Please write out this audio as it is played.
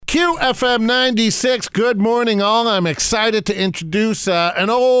QFM 96. Good morning, all. I'm excited to introduce an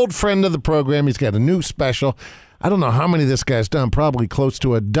old friend of the program. He's got a new special. I don't know how many this guy's done, probably close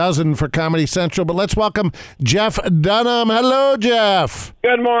to a dozen for Comedy Central, but let's welcome Jeff Dunham. Hello, Jeff.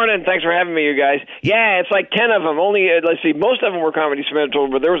 Good morning. Thanks for having me, you guys. Yeah, it's like 10 of them. Only, let's see, most of them were Comedy Central,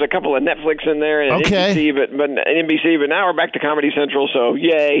 but there was a couple of Netflix in there and NBC, but now we're back to Comedy Central, so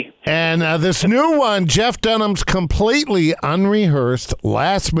yay. And this new one, Jeff Dunham's completely unrehearsed,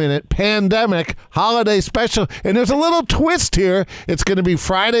 last-minute, pandemic, holiday special. And there's a little twist here. It's going to be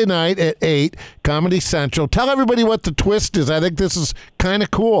Friday night at 8, Comedy Central. Tell everybody what the twist is. I think this is kind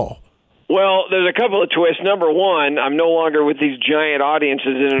of cool. Well, there's a couple of twists. Number one, I'm no longer with these giant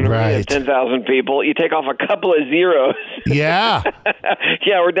audiences in an arena of 10,000 people. You take off a couple of zeros. Yeah.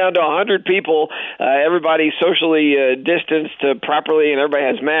 Yeah, we're down to 100 people. Everybody's socially distanced properly, and everybody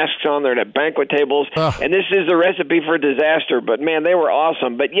has masks on. They're at banquet tables. And this is a recipe for disaster. But, man, they were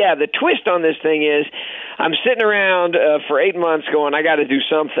awesome. But, yeah, the twist on this thing is I'm sitting around for 8 months going, I got to do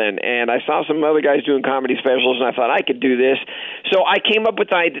something. And I saw some other guys doing comedy specials, and I thought I could do this. So I came up with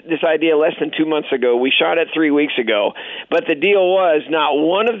this idea less than 2 months ago. We shot it 3 weeks ago. But the deal was not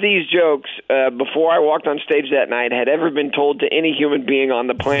one of these jokes before I walked on stage that night had ever been told to any human being on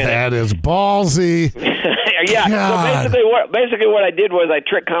the planet. That is ballsy. Yeah. God. So basically what I did was I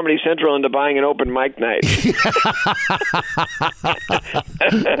tricked Comedy Central into buying an open mic night.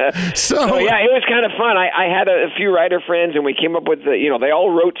 So yeah, it was kind of fun. I had a few writer friends, and we came up with they all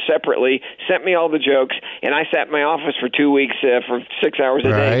wrote separately, sent me all the jokes, and I sat in my office for 2 weeks for 6 hours a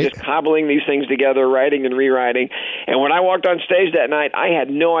day, just cobbling these things together, writing and rewriting. And when I walked on stage that night, I had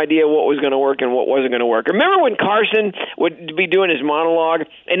no idea what was going to work and what wasn't going to work. Remember when Carson would be doing his monologue?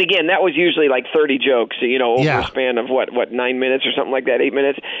 And again, that was usually like 30 jokes, over a span of what 9 minutes or something like that, 8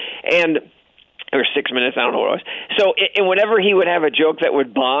 minutes. Or 6 minutes, I don't know what it was. So, and whenever he would have a joke that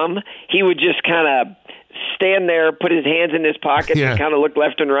would bomb, he would just kind of stand there, put his hands in his pockets, and kind of look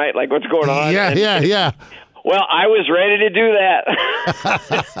left and right, like, what's going on? Yeah. Well, I was ready to do that.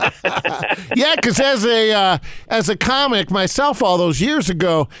 Yeah, because as a comic myself all those years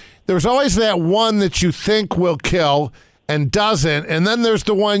ago, there's always that one that you think will kill and doesn't, and then there's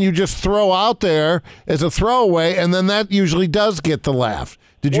the one you just throw out there as a throwaway, and then that usually does get the laugh.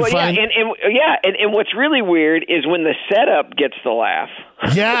 Did you find? And what's really weird is when the setup gets the laugh.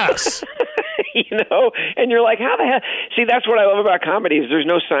 Yes. And you're like, how the hell? See, that's what I love about comedy is there's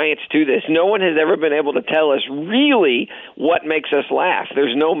no science to this. No one has ever been able to tell us really what makes us laugh.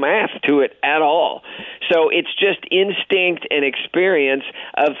 There's no math to it at all. So it's just instinct and experience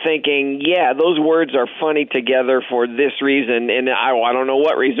of thinking, yeah, those words are funny together for this reason, and I don't know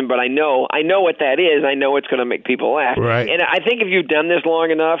what reason, but I know what that is. I know it's going to make people laugh. Right. And I think if you've done this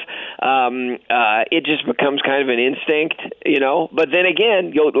long enough, it just becomes kind of an instinct, But then again,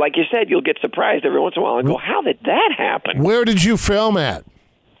 like you said, you'll get surprised every once in a while and go, how did that happen? Where did you film at?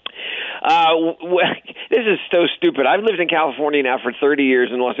 This is so stupid. I've lived in California now for 30 years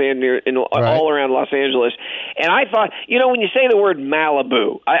in Los Angeles, all around Los Angeles, and I thought, when you say the word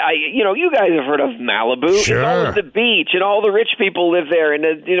Malibu, you guys have heard of Malibu. Sure. It's always the beach, and all the rich people live there, and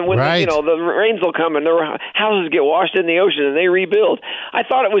the rains will come, and their houses get washed in the ocean, and they rebuild. I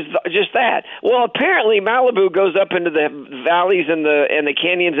thought it was just that. Well, apparently Malibu goes up into the valleys and the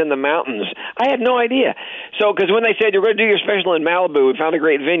canyons and the mountains. I had no idea. So, because when they said you're going to do your special in Malibu, we found a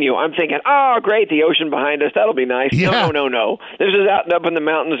great venue. I'm thinking, oh, great, the ocean behind us. That'll be nice. Yeah. No. This is out and up in the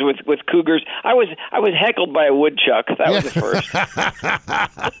mountains with cougars. I was heckled by a woodchuck. That was the first.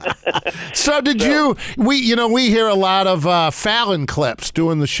 So we hear a lot of Fallon clips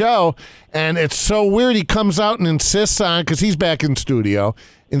doing the show, and it's so weird. He comes out and insists on, because he's back in studio,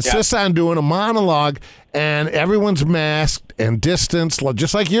 on doing a monologue, and everyone's masked and distanced,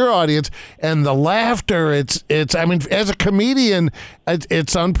 just like your audience, and the laughter, it's as a comedian,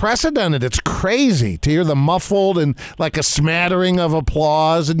 it's unprecedented. It's crazy to hear the muffled and like a smattering of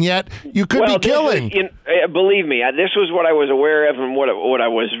applause, and yet you could be killing. Believe me, this was what I was aware of and what I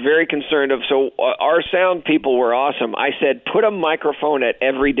was very concerned of. So our sound people were awesome. I said, put a microphone at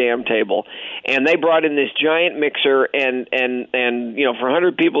every damn table, and they brought in this giant mixer, and for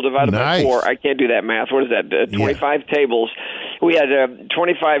 100 people divided by 4, I can't do that math. What is that? 25 tables. We had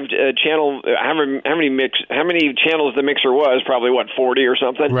 25 channel. How many channels the mixer was? Probably 40 or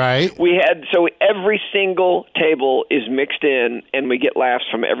something. Right. We had every single table is mixed in, and we get laughs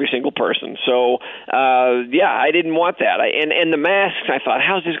from every single person. So I didn't want that. And the masks, I thought,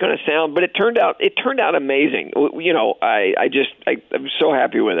 how's this going to sound? But it turned out amazing. I'm so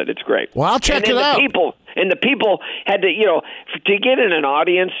happy with it. It's great. Well, I'll check it out. And the people had to, to get in an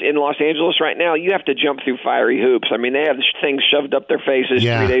audience in Los Angeles right now, you have to jump through fiery hoops. I mean, they have things shoved up their faces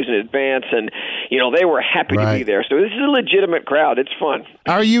 3 days in advance, and they were happy to be there. So this is a legitimate crowd. It's fun.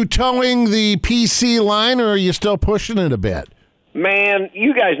 Are you towing the PC line, or are you still pushing it a bit? Man,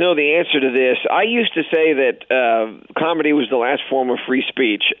 you guys know the answer to this. I used to say that comedy was the last form of free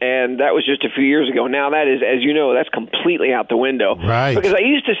speech, and that was just a few years ago. Now that is, as you know, that's completely out the window. Right. Because I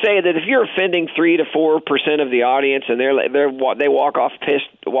used to say that if you're offending 3 to 4% of the audience and they walk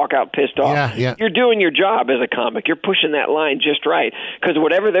out pissed off, you're doing your job as a comic. You're pushing that line just right. Because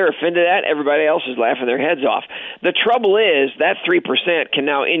whatever they're offended at, everybody else is laughing their heads off. The trouble is that 3% can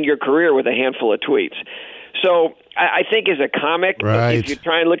now end your career with a handful of tweets. So I think as a comic, if you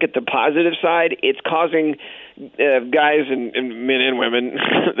try and look at the positive side, it's causing guys and men and women,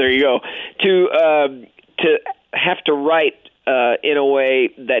 there you go, to have to write in a way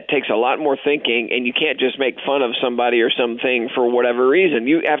that takes a lot more thinking, and you can't just make fun of somebody or something for whatever reason.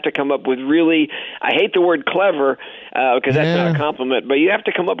 You have to come up with really, I hate the word clever because that's not a compliment, but you have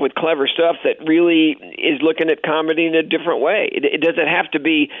to come up with clever stuff that really is looking at comedy in a different way. It doesn't have to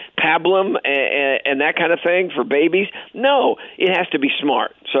be pablum and that kind of thing for babies. No, it has to be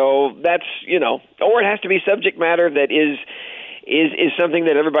smart. So that's, or it has to be subject matter that is something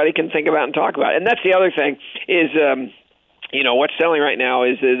that everybody can think about and talk about. And that's the other thing is, what's selling right now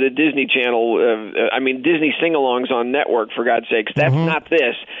is the Disney Channel. Disney sing-alongs on network, for God's sakes. That's not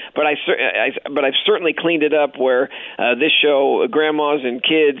this, but I've certainly cleaned it up where this show, grandmas and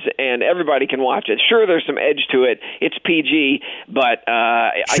kids and everybody can watch it. Sure, there's some edge to it. It's PG, but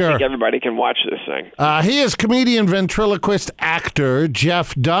I think everybody can watch this thing. He is comedian, ventriloquist, actor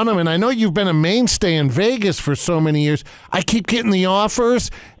Jeff Dunham, and I know you've been a mainstay in Vegas for so many years. I keep getting the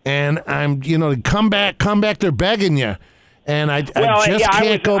offers, and I'm, come back. They're begging you. And I just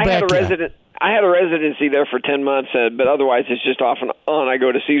can't go back yet. I had a residency there for 10 months, but otherwise it's just off and on. I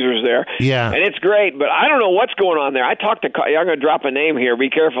go to Caesars there. Yeah. And it's great, but I don't know what's going on there. I'm going to drop a name here.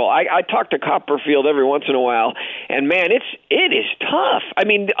 Be careful. I talk to Copperfield every once in a while, and man, it is tough. I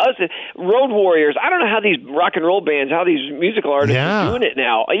mean, us Road Warriors, I don't know how these rock and roll bands, how these musical artists are doing it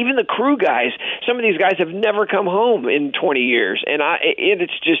now. Even the crew guys, some of these guys have never come home in 20 years. And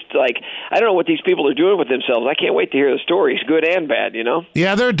it's just like, I don't know what these people are doing with themselves. I can't wait to hear the stories, good and bad,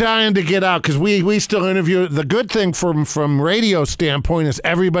 Yeah, they're dying to get out. Because we still interview. The good thing from radio standpoint is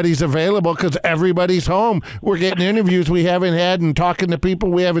everybody's available because everybody's home. We're getting interviews we haven't had and talking to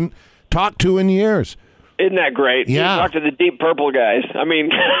people we haven't talked to in years. Isn't that great? Yeah. You talk to the Deep Purple guys. I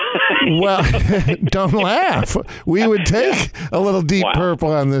mean... Well, don't laugh. We would take a little Deep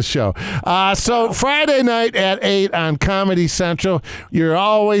Purple on this show. So Friday night at 8 on Comedy Central. You're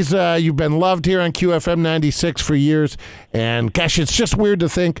always, you've been loved here on QFM 96 for years. And gosh, it's just weird to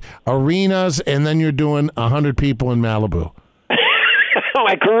think arenas and then you're doing 100 people in Malibu.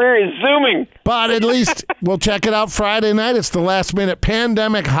 My career is zooming. But at least we'll check it out Friday night. It's the last minute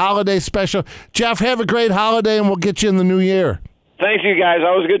pandemic holiday special. Jeff, have a great holiday and we'll get you in the new year. Thanks, you guys.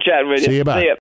 Always good chatting with you. See you. Bye.